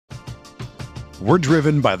We're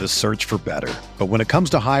driven by the search for better. But when it comes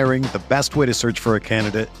to hiring, the best way to search for a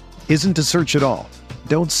candidate isn't to search at all.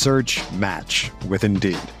 Don't search, match with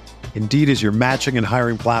Indeed. Indeed is your matching and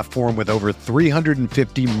hiring platform with over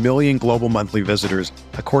 350 million global monthly visitors,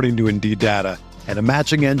 according to Indeed data, and a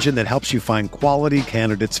matching engine that helps you find quality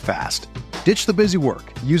candidates fast. Ditch the busy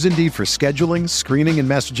work. Use Indeed for scheduling, screening, and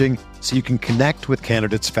messaging so you can connect with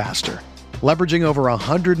candidates faster. Leveraging over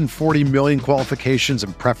 140 million qualifications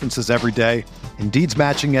and preferences every day, Indeed's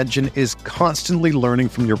matching engine is constantly learning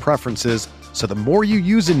from your preferences, so the more you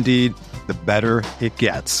use Indeed, the better it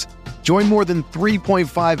gets. Join more than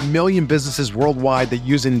 3.5 million businesses worldwide that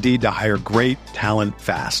use Indeed to hire great talent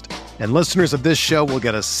fast. And listeners of this show will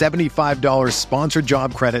get a $75 sponsored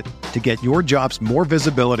job credit to get your jobs more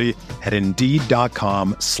visibility at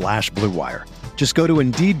Indeed.com/Blue Wire. Just go to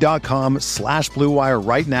Indeed.com/Blue Wire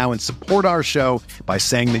right now and support our show by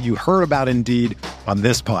saying that you heard about Indeed on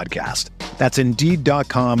this podcast. That's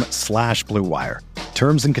Indeed.com/Blue Wire.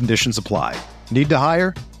 Terms and conditions apply. Need to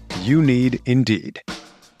hire? You need Indeed.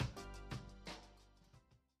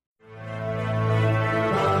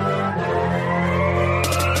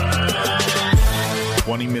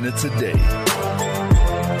 20 minutes a day,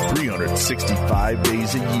 365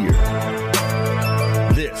 days a year.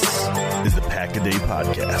 This is the Pack-A-Day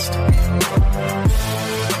Podcast.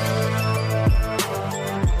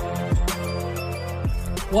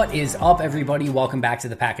 What is up, everybody? Welcome back to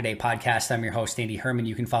the Pack-A-Day Podcast. I'm your host, Andy Herman.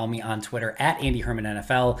 You can follow me on Twitter at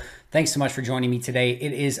AndyHermanNFL. Thanks so much for joining me today.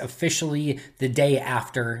 It is officially the day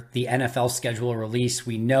after the NFL schedule release.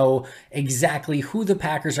 We know exactly who the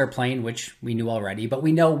Packers are playing, which we knew already, but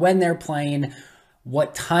we know when they're playing,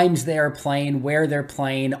 what times they are playing, where they're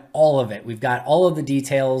playing, all of it. We've got all of the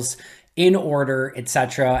details in order,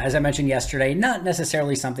 etc. As I mentioned yesterday, not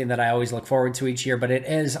necessarily something that I always look forward to each year, but it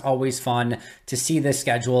is always fun to see this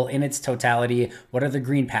schedule in its totality. What are the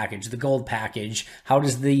green package, the gold package? How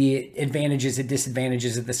does the advantages and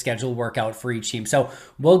disadvantages of the schedule work out for each team? So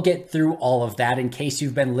we'll get through all of that. In case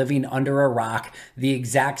you've been living under a rock, the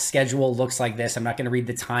exact schedule looks like this. I'm not going to read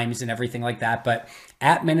the times and everything like that, but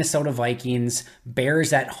at Minnesota Vikings,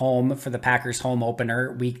 Bears at home for the Packers home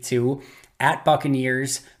opener, week 2, at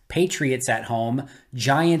Buccaneers, Patriots at home,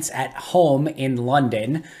 Giants at home in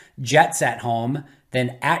London, Jets at home,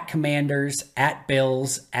 then at Commanders, at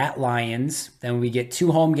Bills, at Lions. Then we get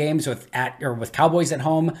 2 home games with Cowboys at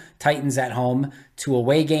home, Titans at home, 2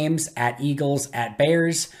 away games at Eagles, at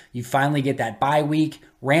Bears. You finally get that bye week,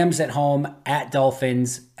 Rams at home, at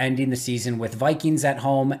Dolphins, ending the season with Vikings at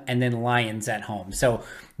home, and then Lions at home. So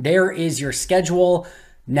there is your schedule.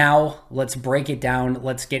 Now let's break it down.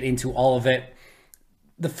 Let's get into all of it.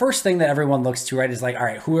 The first thing that everyone looks to, right, is like, all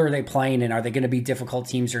right, who are they playing and are they going to be difficult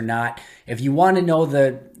teams or not? If you want to know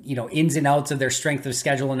the, ins and outs of their strength of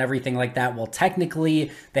schedule and everything like that, well,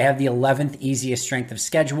 technically they have the 11th easiest strength of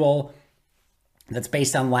schedule. That's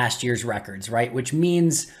based on last year's records, right? Which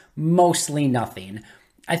means mostly nothing.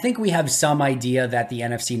 I think we have some idea that the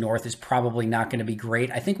NFC North is probably not going to be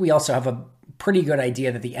great. I think we also have a pretty good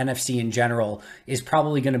idea that the NFC in general is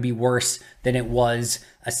probably going to be worse than it was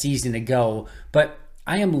a season ago. But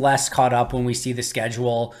I am less caught up when we see the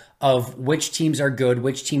schedule of which teams are good,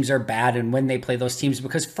 which teams are bad, and when they play those teams,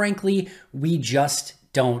 because frankly, we just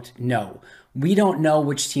don't know. We don't know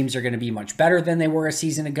which teams are going to be much better than they were a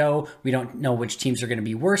season ago. We don't know which teams are going to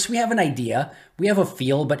be worse. We have an idea. We have a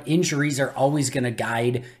feel, but injuries are always going to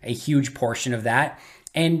guide a huge portion of that.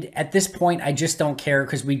 And at this point, I just don't care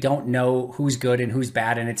because we don't know who's good and who's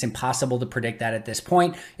bad, and it's impossible to predict that at this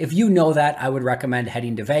point. If you know that, I would recommend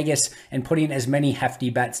heading to Vegas and putting as many hefty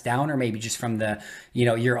bets down, or maybe just from the,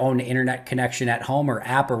 your own internet connection at home or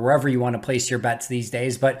app or wherever you want to place your bets these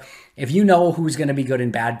days. But if you know who's going to be good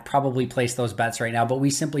and bad, probably place those bets right now, but we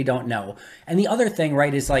simply don't know. And the other thing,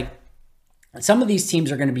 right, is like some of these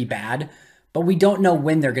teams are going to be bad, but we don't know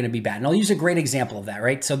when they're going to be bad. And I'll use a great example of that,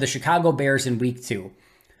 right? So the Chicago Bears in week 2.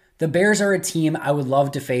 The Bears are a team I would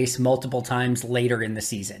love to face multiple times later in the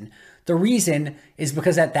season. The reason is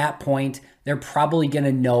because at that point, they're probably going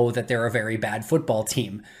to know that they're a very bad football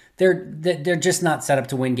team. They're just not set up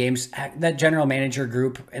to win games. That general manager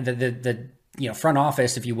group, the front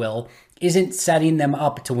office, if you will, isn't setting them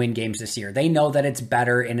up to win games this year. They know that it's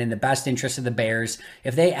better and in the best interest of the Bears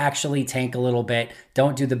if they actually tank a little bit,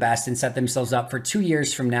 don't do the best, and set themselves up for 2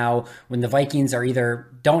 years from now when the Vikings are either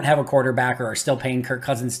don't have a quarterback or are still paying Kirk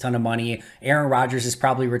Cousins a ton of money. Aaron Rodgers is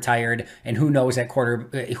probably retired, and who knows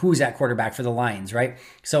who's at quarterback for the Lions, right?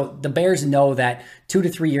 So the Bears know that 2 to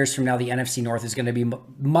 3 years from now, the NFC North is going to be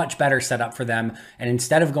much better set up for them. And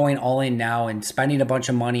instead of going all in now and spending a bunch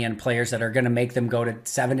of money on players that are going to make them go to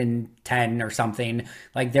 7-10 or something,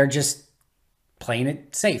 like they're just playing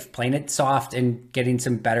it safe, playing it soft, and getting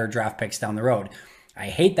some better draft picks down the road. I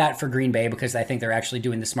hate that for Green Bay because I think they're actually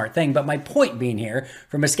doing the smart thing. But my point being here,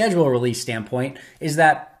 from a schedule release standpoint, is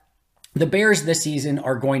that the Bears this season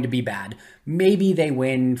are going to be bad. Maybe they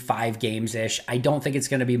win 5 games-ish. I don't think it's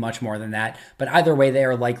going to be much more than that. But either way, they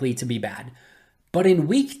are likely to be bad. But in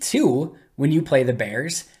week 2, when you play the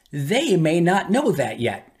Bears, they may not know that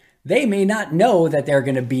yet. They may not know that they're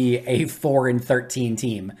going to be a 4-13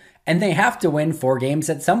 team. And they have to win 4 games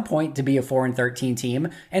at some point to be a 4-13 team.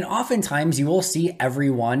 And oftentimes you will see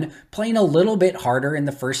everyone playing a little bit harder in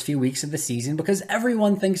the first few weeks of the season because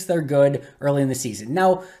everyone thinks they're good early in the season.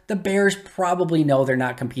 Now, the Bears probably know they're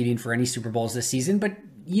not competing for any Super Bowls this season, but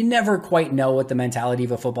you never quite know what the mentality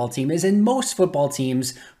of a football team is. And most football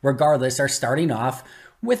teams, regardless, are starting off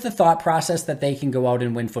with the thought process that they can go out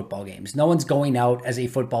and win football games. No one's going out as a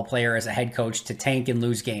football player, as a head coach, to tank and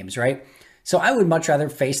lose games, right? So I would much rather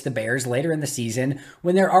face the Bears later in the season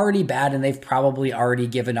when they're already bad and they've probably already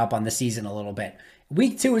given up on the season a little bit.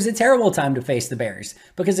 Week 2 is a terrible time to face the Bears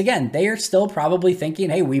because, again, they are still probably thinking,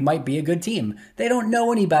 hey, we might be a good team. They don't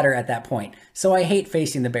know any better at that point. So I hate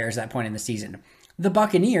facing the Bears at that point in the season. The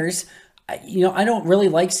Buccaneers, I don't really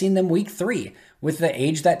like seeing them week 3. With the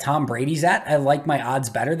age that Tom Brady's at, I like my odds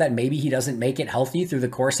better that maybe he doesn't make it healthy through the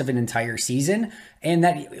course of an entire season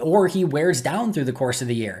or he wears down through the course of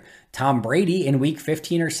the year. Tom Brady in week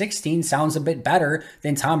 15 or 16 sounds a bit better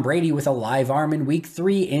than Tom Brady with a live arm in week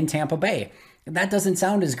 3 in Tampa Bay. That doesn't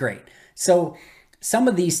sound as great. So some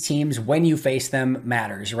of these teams, when you face them,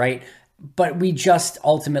 matters, right? But we just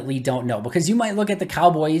ultimately don't know because you might look at the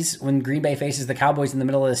Cowboys when Green Bay faces the Cowboys in the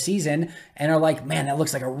middle of the season and are like, man, that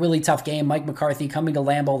looks like a really tough game. Mike McCarthy coming to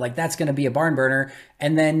Lambeau, like that's going to be a barn burner.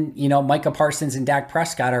 And then, Micah Parsons and Dak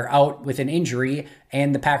Prescott are out with an injury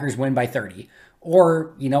and the Packers win by 30.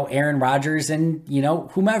 Or, Aaron Rodgers and,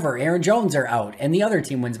 whomever, Aaron Jones are out and the other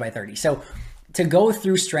team wins by 30. So to go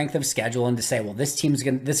through strength of schedule and to say, well, this game's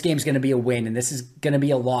going to be a win and this is going to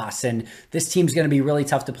be a loss and this team's going to be really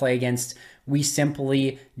tough to play against, we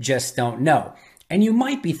simply just don't know. And you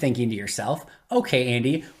might be thinking to yourself, okay,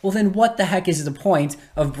 Andy, well then what the heck is the point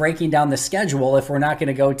of breaking down the schedule if we're not going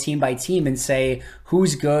to go team by team and say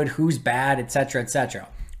who's good, who's bad, etc., etc.?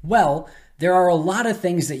 Well, there are a lot of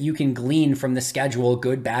things that you can glean from the schedule,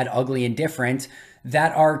 good, bad, ugly, and different,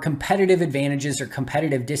 that are competitive advantages or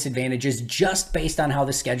competitive disadvantages just based on how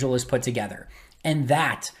the schedule is put together. And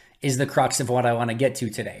that is the crux of what I want to get to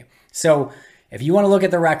today. So if you want to look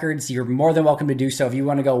at the records, you're more than welcome to do so. If you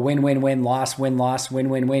want to go win, win, win, loss, win, loss, win,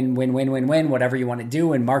 win, win, win, win, win, win, whatever you want to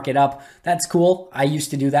do and mark it up, that's cool. I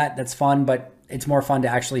used to do that. That's fun, but it's more fun to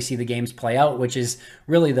actually see the games play out, which is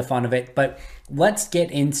really the fun of it. But let's get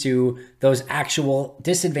into those actual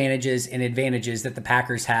disadvantages and advantages that the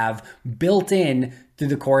Packers have built in through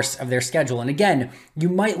the course of their schedule. And again, you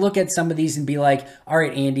might look at some of these and be like, all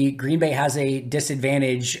right, Andy, Green Bay has a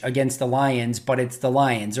disadvantage against the Lions, but it's the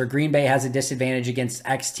Lions. Or Green Bay has a disadvantage against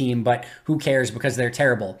X team, but who cares because they're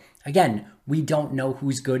terrible. Again, we don't know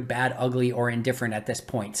who's good, bad, ugly, or indifferent at this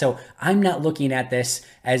point. So I'm not looking at this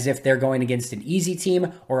as if they're going against an easy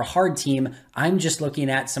team or a hard team. I'm just looking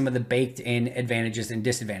at some of the baked in advantages and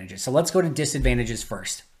disadvantages. So let's go to disadvantages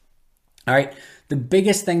first. All right. The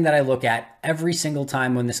biggest thing that I look at every single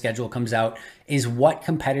time when the schedule comes out is what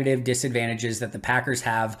competitive disadvantages that the Packers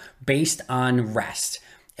have based on rest.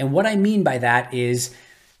 And what I mean by that is,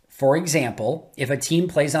 for example, if a team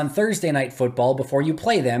plays on Thursday Night Football before you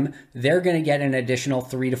play them, they're going to get an additional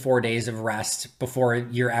 3 to 4 days of rest before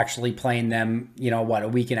you're actually playing them, a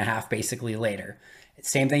week and a half basically later.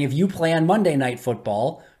 Same thing if you play on Monday Night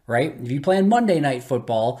Football, right? If you play on Monday Night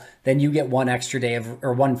Football, then you get one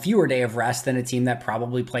fewer day of rest than a team that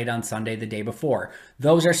probably played on Sunday the day before.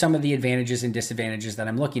 Those are some of the advantages and disadvantages that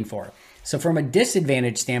I'm looking for. So from a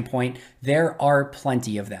disadvantage standpoint, there are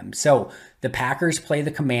plenty of them. So the Packers play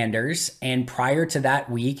the Commanders, and prior to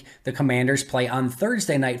that week, the Commanders play on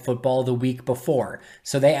Thursday Night Football the week before.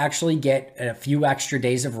 So they actually get a few extra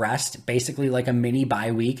days of rest, basically like a mini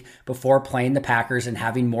bye week before playing the Packers and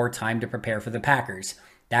having more time to prepare for the Packers.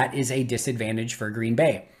 That is a disadvantage for Green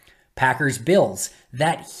Bay. Packers-Bills,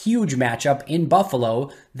 that huge matchup in Buffalo,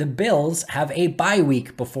 the Bills have a bye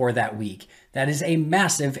week before that week. That is a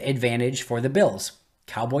massive advantage for the Bills.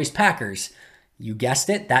 Cowboys-Packers, you guessed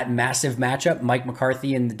it, that massive matchup, Mike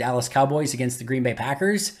McCarthy and the Dallas Cowboys against the Green Bay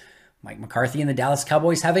Packers. Mike McCarthy and the Dallas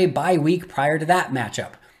Cowboys have a bye week prior to that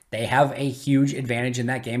matchup. They have a huge advantage in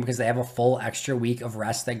that game because they have a full extra week of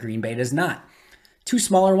rest that Green Bay does not. Two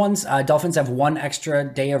smaller ones, Dolphins have one extra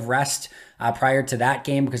day of rest prior to that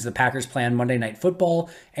game because the Packers play on Monday Night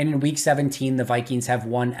Football. And in Week 17, the Vikings have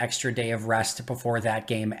one extra day of rest before that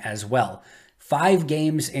game as well. 5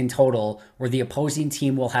 games in total where the opposing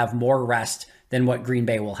team will have more rest than what Green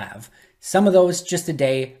Bay will have. Some of those, just a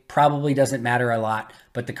day, probably doesn't matter a lot,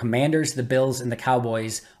 but the Commanders, the Bills, and the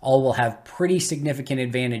Cowboys all will have pretty significant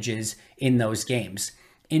advantages in those games.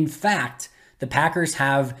 In fact, the Packers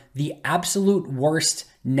have the absolute worst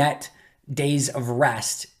net days of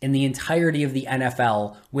rest in the entirety of the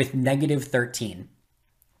NFL with negative 13.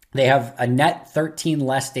 They have a net 13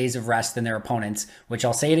 less days of rest than their opponents, which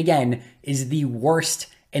I'll say it again, is the worst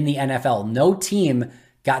in the NFL. No team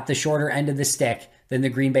got the shorter end of the stick than the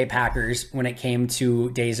Green Bay Packers when it came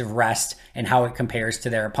to days of rest and how it compares to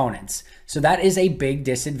their opponents. So that is a big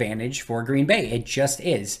disadvantage for Green Bay. It just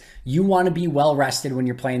is. You want to be well rested when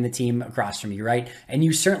you're playing the team across from you, right? And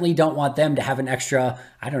you certainly don't want them to have an extra,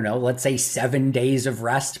 let's say 7 days of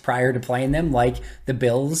rest prior to playing them like the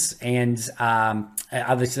Bills and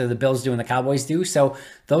obviously the Bills do and the Cowboys do. So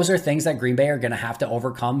those are things that Green Bay are going to have to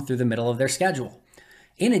overcome through the middle of their schedule.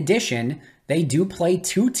 In addition, they do play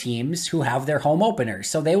 2 teams who have their home openers.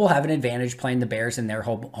 So they will have an advantage playing the Bears in their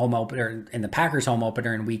home opener and the Packers home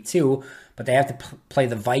opener in week 2, but they have to play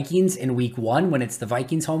the Vikings in week 1 when it's the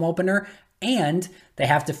Vikings home opener, and they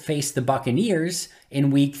have to face the Buccaneers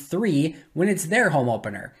in week 3 when it's their home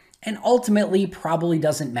opener. And ultimately probably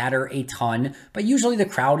doesn't matter a ton, but usually the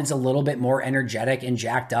crowd is a little bit more energetic and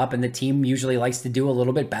jacked up, and the team usually likes to do a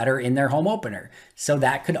little bit better in their home opener. So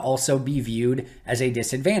that could also be viewed as a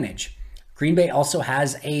disadvantage. Green Bay also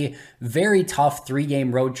has a very tough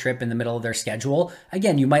 3-game road trip in the middle of their schedule.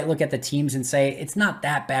 Again, you might look at the teams and say it's not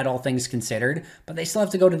that bad, all things considered, but they still have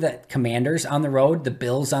to go to the Commanders on the road, the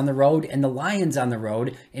Bills on the road, and the Lions on the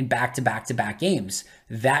road in back-to-back-to-back games.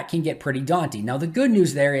 That can get pretty daunting. Now, the good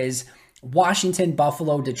news there is Washington,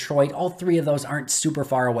 Buffalo, Detroit, all 3 of those aren't super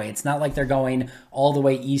far away. It's not like they're going all the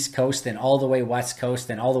way East Coast and all the way West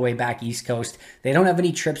Coast and all the way back East Coast. They don't have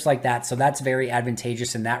any trips like that, so that's very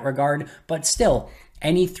advantageous in that regard. But still,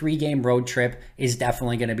 any 3-game road trip is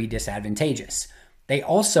definitely going to be disadvantageous. They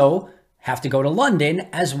also have to go to London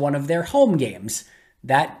as one of their home games.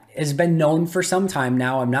 That has been known for some time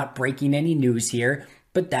now. I'm not breaking any news here,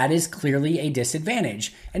 but that is clearly a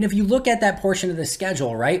disadvantage. And if you look at that portion of the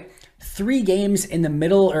schedule, right? 3 games in the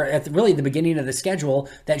middle, or at really the beginning of the schedule,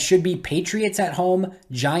 that should be Patriots at home,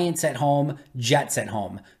 Giants at home, Jets at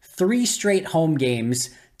home. 3 straight home games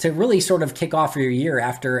to really sort of kick off your year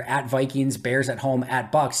after at Vikings, Bears at home,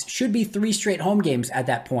 at Bucks. Should be 3 straight home games at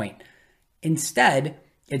that point. Instead,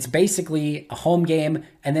 it's basically a home game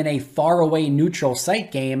and then a far away neutral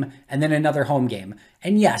site game and then another home game.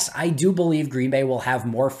 And yes, I do believe Green Bay will have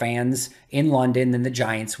more fans in London than the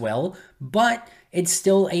Giants will, but it's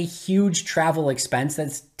still a huge travel expense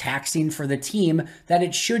that's taxing for the team that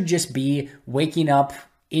it should just be waking up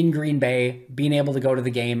in Green Bay, being able to go to the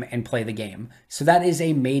game and play the game. So that is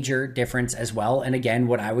a major difference as well. And again,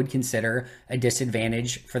 what I would consider a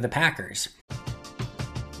disadvantage for the Packers.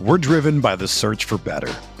 We're driven by the search for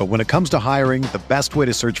better. But when it comes to hiring, the best way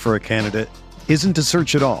to search for a candidate isn't to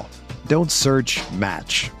search at all. Don't search,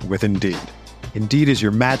 match with Indeed. Indeed is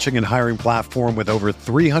your matching and hiring platform with over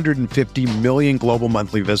 350 million global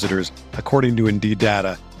monthly visitors, according to Indeed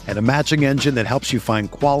data, and a matching engine that helps you find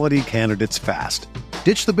quality candidates fast.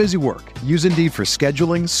 Ditch the busy work. Use Indeed for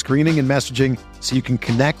scheduling, screening, and messaging so you can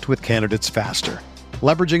connect with candidates faster.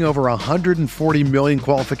 Leveraging over 140 million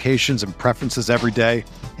qualifications and preferences every day,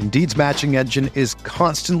 Indeed's matching engine is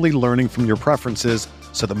constantly learning from your preferences,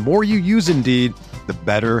 so the more you use Indeed, the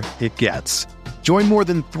better it gets. Join more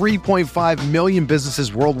than 3.5 million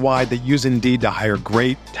businesses worldwide that use Indeed to hire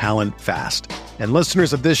great talent fast. And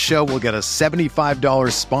listeners of this show will get a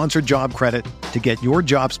 $75 sponsored job credit to get your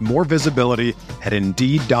jobs more visibility at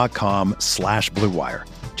Indeed.com/Blue Wire.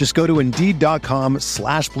 Just go to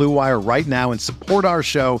Indeed.com/Blue Wire right now and support our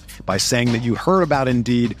show by saying that you heard about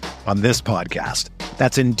Indeed on this podcast.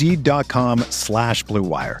 That's Indeed.com/Blue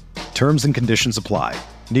Wire. Terms and conditions apply.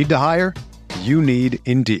 Need to hire? You need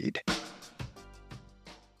Indeed.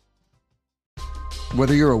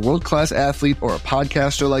 Whether you're a world-class athlete or a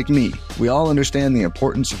podcaster like me, we all understand the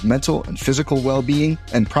importance of mental and physical well-being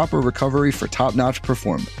and proper recovery for top-notch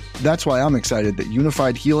performance. That's why I'm excited that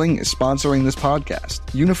Unified Healing is sponsoring this podcast.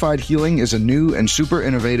 Unified Healing is a new and super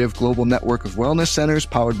innovative global network of wellness centers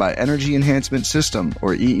powered by Energy Enhancement System,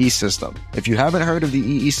 or EE System. If you haven't heard of the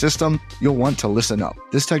EE System, you'll want to listen up.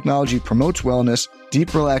 This technology promotes wellness,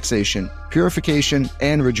 deep relaxation, purification,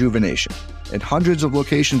 and rejuvenation. At hundreds of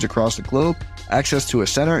locations across the globe, access to a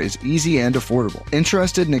center is easy and affordable.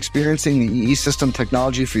 Interested in experiencing the EE System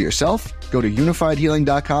technology for yourself? Go to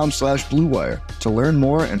unifiedhealing.com/Blue Wire to learn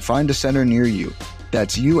more and find a center near you.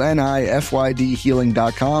 That's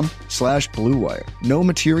unifydhealing.com/Blue Wire. No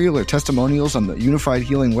material or testimonials on the Unified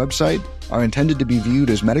Healing website are intended to be viewed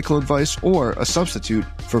as medical advice or a substitute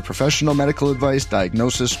for professional medical advice,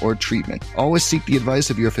 diagnosis, or treatment. Always seek the advice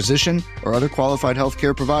of your physician or other qualified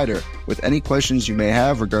healthcare provider with any questions you may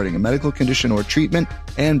have regarding a medical condition or treatment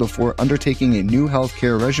and before undertaking a new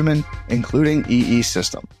healthcare regimen, including EE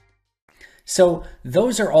system. So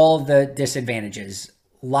those are all the disadvantages.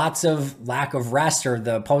 Lots of lack of rest, or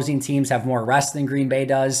the opposing teams have more rest than Green Bay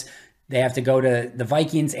does. They have to go to the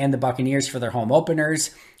Vikings and the Buccaneers for their home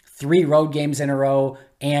openers, 3 road games in a row,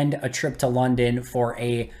 and a trip to London for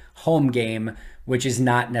a home game, which is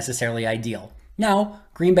not necessarily ideal. Now,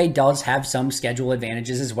 Green Bay does have some schedule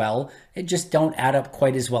advantages as well. It just don't add up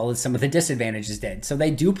quite as well as some of the disadvantages did. So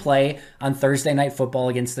they do play on Thursday Night Football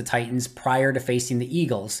against the Titans prior to facing the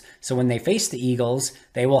Eagles. So when they face the Eagles,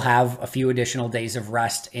 they will have a few additional days of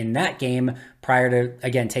rest in that game prior to,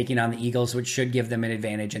 again, taking on the Eagles, which should give them an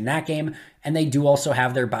advantage in that game. And they do also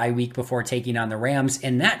have their bye week before taking on the Rams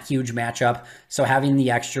in that huge matchup. So having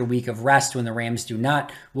the extra week of rest when the Rams do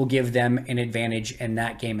not will give them an advantage in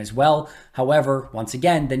that game as well. However, once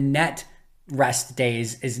again, the net rest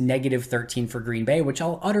days is -13 for Green Bay, which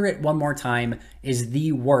I'll utter it one more time, is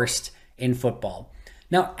the worst in football.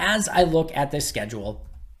 Now, as I look at this schedule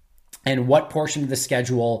and what portion of the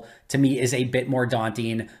schedule to me is a bit more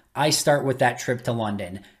daunting, I start with that trip to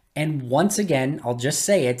London. And once again, I'll just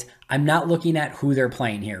say it, I'm not looking at who they're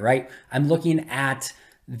playing here, right? I'm looking at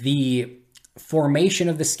the formation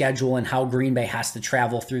of the schedule and how Green Bay has to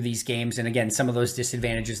travel through these games. And again, some of those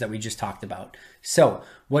disadvantages that we just talked about. So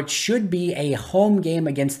what should be a home game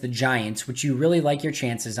against the Giants, which you really like your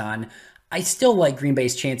chances on, I still like Green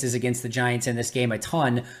Bay's chances against the Giants in this game a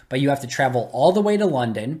ton, but you have to travel all the way to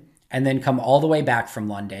London and then come all the way back from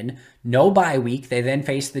London. No bye week. They then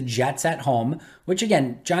face the Jets at home, which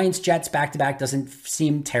again, Giants-Jets back-to-back doesn't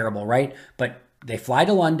seem terrible, right? But they fly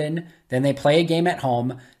to London, then they play a game at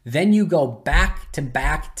home, then you go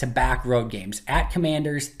back-to-back-to-back road games at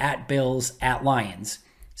Commanders, at Bills, at Lions.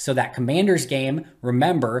 So that Commanders game,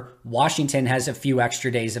 remember, Washington has a few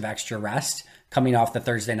extra days of extra rest coming off the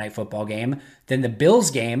Thursday Night Football game. Then the Bills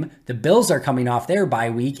game, the Bills are coming off their bye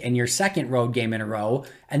week and your second road game in a row.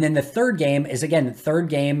 And then the third game is, again, the third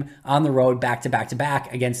game on the road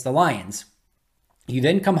back-to-back-to-back against the Lions. You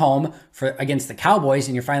then come home against the Cowboys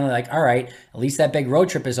and you're finally like, all right, at least that big road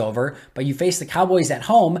trip is over. But you face the Cowboys at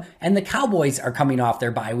home and the Cowboys are coming off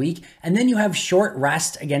their bye week. And then you have short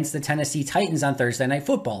rest against the Tennessee Titans on Thursday Night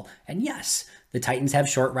Football. And yes, the Titans have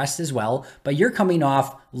short rest as well, but you're coming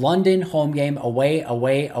off London home game,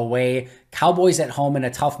 away, Cowboys at home in a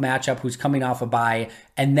tough matchup who's coming off a bye,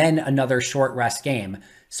 and then another short rest game.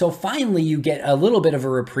 So finally you get a little bit of a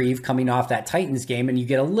reprieve coming off that Titans game, and you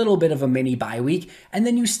get a little bit of a mini bye week, and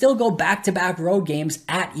then you still go back-to-back road games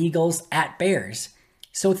at Eagles, at Bears.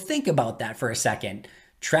 So think about that for a second.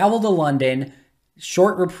 Travel to London,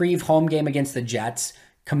 short reprieve home game against the Jets,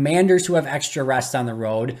 Commanders who have extra rest on the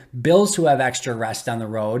road, Bills who have extra rest on the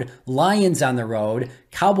road, Lions on the road,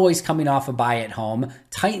 Cowboys coming off a bye at home,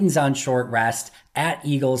 Titans on short rest, at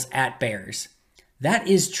Eagles, at Bears. That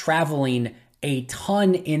is traveling a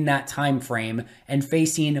ton in that time frame and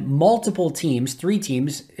facing multiple teams, 3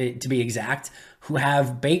 teams to be exact, who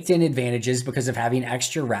have baked in advantages because of having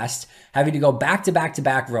extra rest, having to go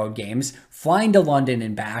back-to-back-to-back road games, flying to London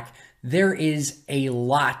and back. There is a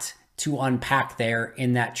lot to unpack there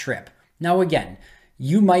in that trip. Now, again,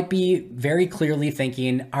 you might be very clearly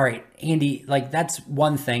thinking, all right, Andy, like that's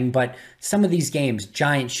one thing, but some of these games,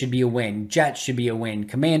 Giants should be a win, Jets should be a win,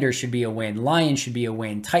 Commanders should be a win, Lions should be a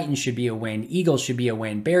win, Titans should be a win, Eagles should be a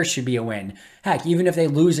win, Bears should be a win. Heck, even if they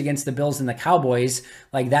lose against the Bills and the Cowboys,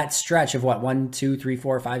 like that stretch of what, 1, 2, 3,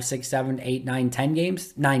 4, 5, 6, 7, 8, 9, 10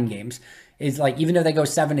 games, 9 games, is like, even if they go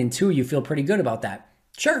 7-2, you feel pretty good about that.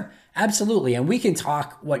 Sure, absolutely. And we can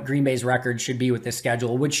talk what Green Bay's record should be with this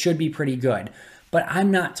schedule, which should be pretty good. But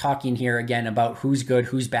I'm not talking here again about who's good,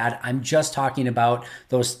 who's bad. I'm just talking about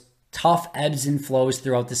those tough ebbs and flows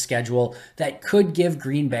throughout the schedule that could give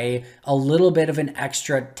Green Bay a little bit of an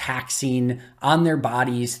extra taxing on their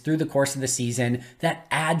bodies through the course of the season that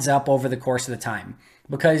adds up over the course of the time.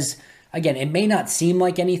 Because again, it may not seem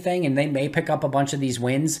like anything and they may pick up a bunch of these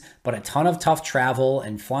wins, but a ton of tough travel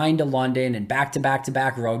and flying to London and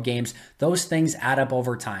back-to-back-to-back road games, those things add up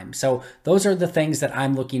over time. So those are the things that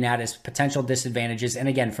I'm looking at as potential disadvantages. And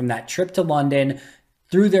again, from that trip to London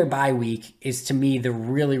through their bye week is to me the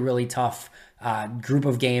really, really tough group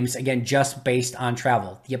of games, again, just based on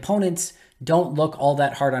travel. The opponents don't look all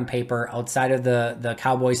that hard on paper outside of the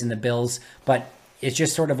Cowboys and the Bills, but it's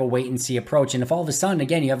just sort of a wait and see approach. And if all of a sudden,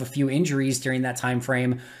 again, you have a few injuries during that time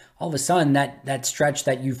frame, all of a sudden that stretch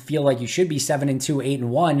that you feel like you should be 7-2,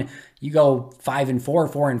 8-1, you go 5-4,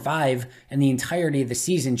 4-5, and the entirety of the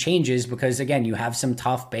season changes because, again, you have some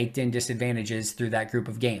tough baked in disadvantages through that group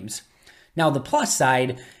of games. Now, the plus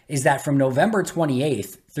side is that from November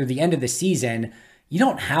 28th through the end of the season, you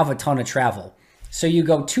don't have a ton of travel. So you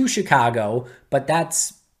go to Chicago, but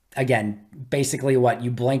that's, again, basically what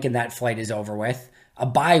you blink and that flight is over with. A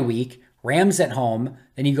bye week, Rams at home,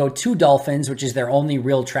 then you go to Dolphins, which is their only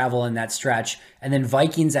real travel in that stretch, and then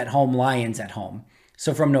Vikings at home, Lions at home.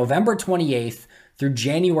 So from November 28th through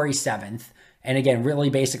January 7th, and again, really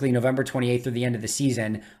basically November 28th through the end of the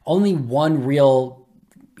season, only one real,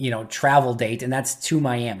 travel date, and that's to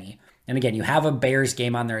Miami. And again, you have a Bears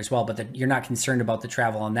game on there as well, but you're not concerned about the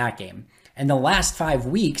travel on that game. And the last 5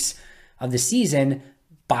 weeks of the season,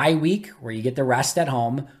 bye week, where you get the rest at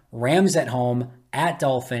home, Rams at home, at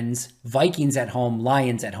Dolphins, Vikings at home,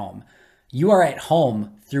 Lions at home. You are at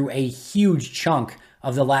home through a huge chunk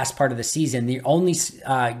of the last part of the season. The only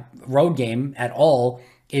road game at all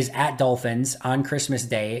is at Dolphins on Christmas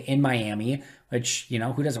Day in Miami, which,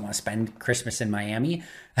 who doesn't want to spend Christmas in Miami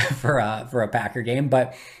for a Packer game?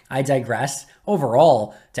 But I digress.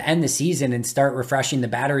 Overall, to end the season and start refreshing the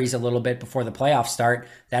batteries a little bit before the playoffs start,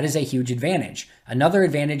 that is a huge advantage. Another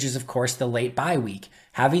advantage is, of course, the late bye week.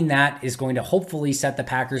 Having that is going to hopefully set the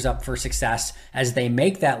Packers up for success as they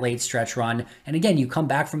make that late stretch run. And again, you come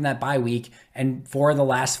back from that bye week and 4 of the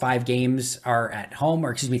last 5 games are at home,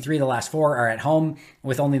 3 of the last 4 are at home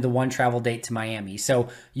with only the one travel date to Miami. So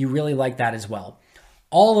you really like that as well.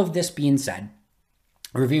 All of this being said,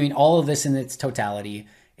 reviewing all of this in its totality,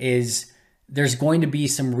 is there's going to be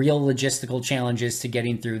some real logistical challenges to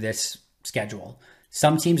getting through this schedule.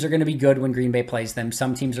 Some teams are going to be good when Green Bay plays them.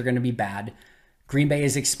 Some teams are going to be bad. Green Bay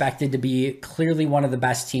is expected to be clearly one of the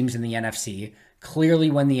best teams in the NFC,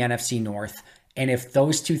 clearly win the NFC North. And if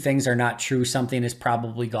those two things are not true, something has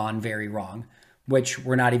probably gone very wrong, which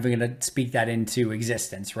we're not even going to speak that into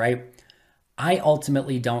existence, right? I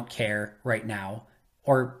ultimately don't care right now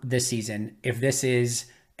or this season if this is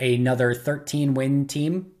another 13-win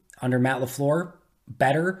team under Matt LaFleur,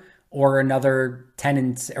 better, or another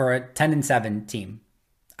 10-7 team.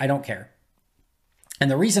 I don't care.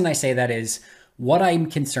 And the reason I say that is what I'm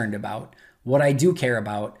concerned about, what I do care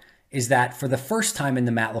about, is that for the first time in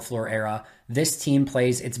the Matt LaFleur era, this team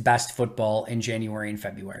plays its best football in January and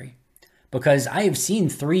February. Because I have seen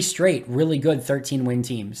 3 straight really good 13-win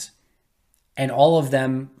teams, and all of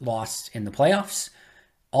them lost in the playoffs.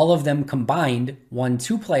 All of them combined won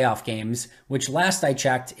 2 playoff games, which last I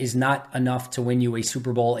checked is not enough to win you a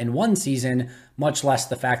Super Bowl in 1 season, much less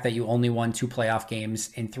the fact that you only won 2 playoff games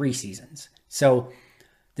in 3 seasons. So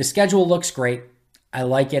the schedule looks great. I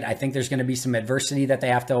like it. I think there's going to be some adversity that they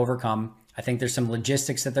have to overcome. I think there's some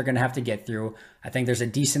logistics that they're going to have to get through. I think there's a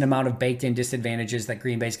decent amount of baked-in disadvantages that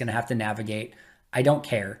Green Bay is going to have to navigate. I don't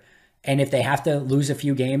care. And if they have to lose a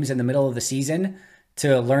few games in the middle of the season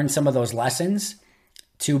to learn some of those lessons,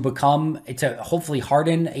 to hopefully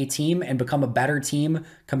harden a team and become a better team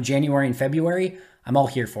come January and February, I'm all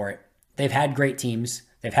here for it. They've had great teams.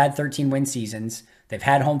 They've had 13-win seasons. They've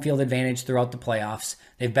had home field advantage throughout the playoffs.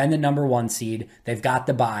 They've been the number 1 seed. They've got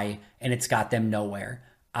the bye, and it's got them nowhere.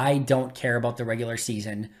 I don't care about the regular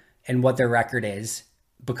season and what their record is,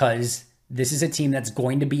 because this is a team that's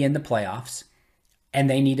going to be in the playoffs, and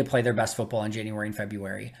they need to play their best football in January and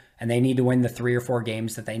February, and they need to win the 3 or 4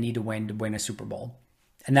 games that they need to win a Super Bowl.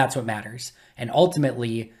 And that's what matters. And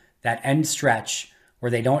ultimately, that end stretch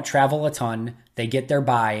where they don't travel a ton, they get their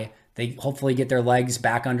bye, they hopefully get their legs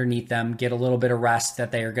back underneath them, get a little bit of rest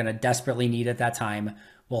that they are going to desperately need at that time,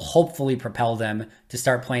 will hopefully propel them to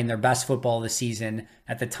start playing their best football of the season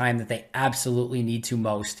at the time that they absolutely need to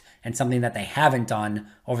most, and something that they haven't done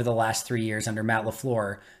over the last 3 years under Matt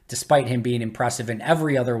LaFleur, despite him being impressive in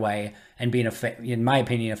every other way and being, in my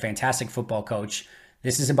opinion, a fantastic football coach.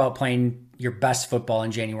 This is about playing your best football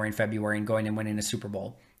in January and February and going and winning a Super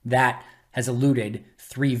Bowl. That has eluded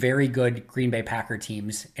 3 very good Green Bay Packer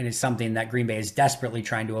teams, and is something that Green Bay is desperately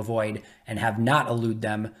trying to avoid and have not eluded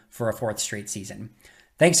them for a 4th straight season.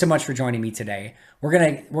 Thanks so much for joining me today. We're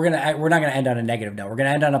not gonna end on a negative note. We're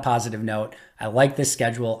gonna end on a positive note. I like this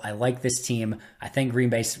schedule. I like this team. I think Green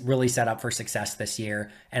Bay's really set up for success this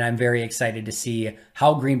year, and I'm very excited to see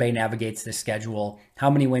how Green Bay navigates this schedule,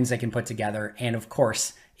 how many wins they can put together, and of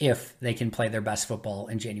course, if they can play their best football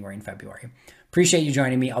in January and February. Appreciate you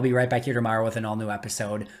joining me. I'll be right back here tomorrow with an all-new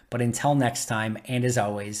episode. But until next time, and as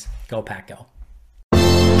always, go Pack Go.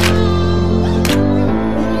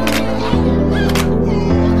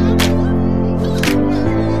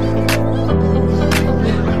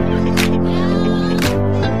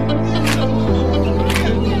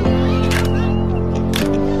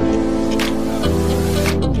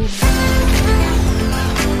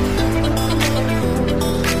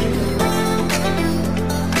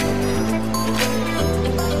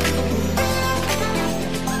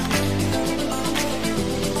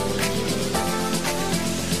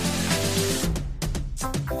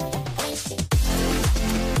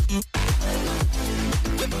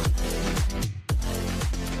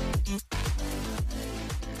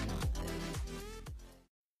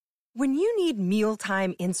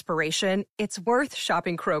 mealtime inspiration, it's worth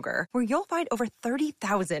shopping Kroger, where you'll find over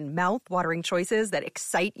 30,000 mouth-watering choices that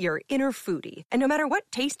excite your inner foodie. And no matter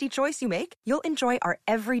what tasty choice you make, you'll enjoy our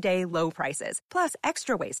everyday low prices, plus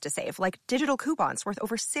extra ways to save, like digital coupons worth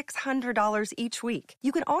over $600 each week.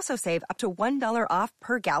 You can also save up to $1 off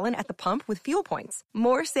per gallon at the pump with fuel points.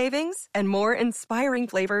 More savings and more inspiring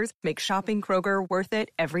flavors make shopping Kroger worth it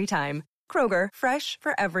every time. Kroger, fresh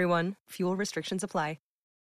for everyone. Fuel restrictions apply.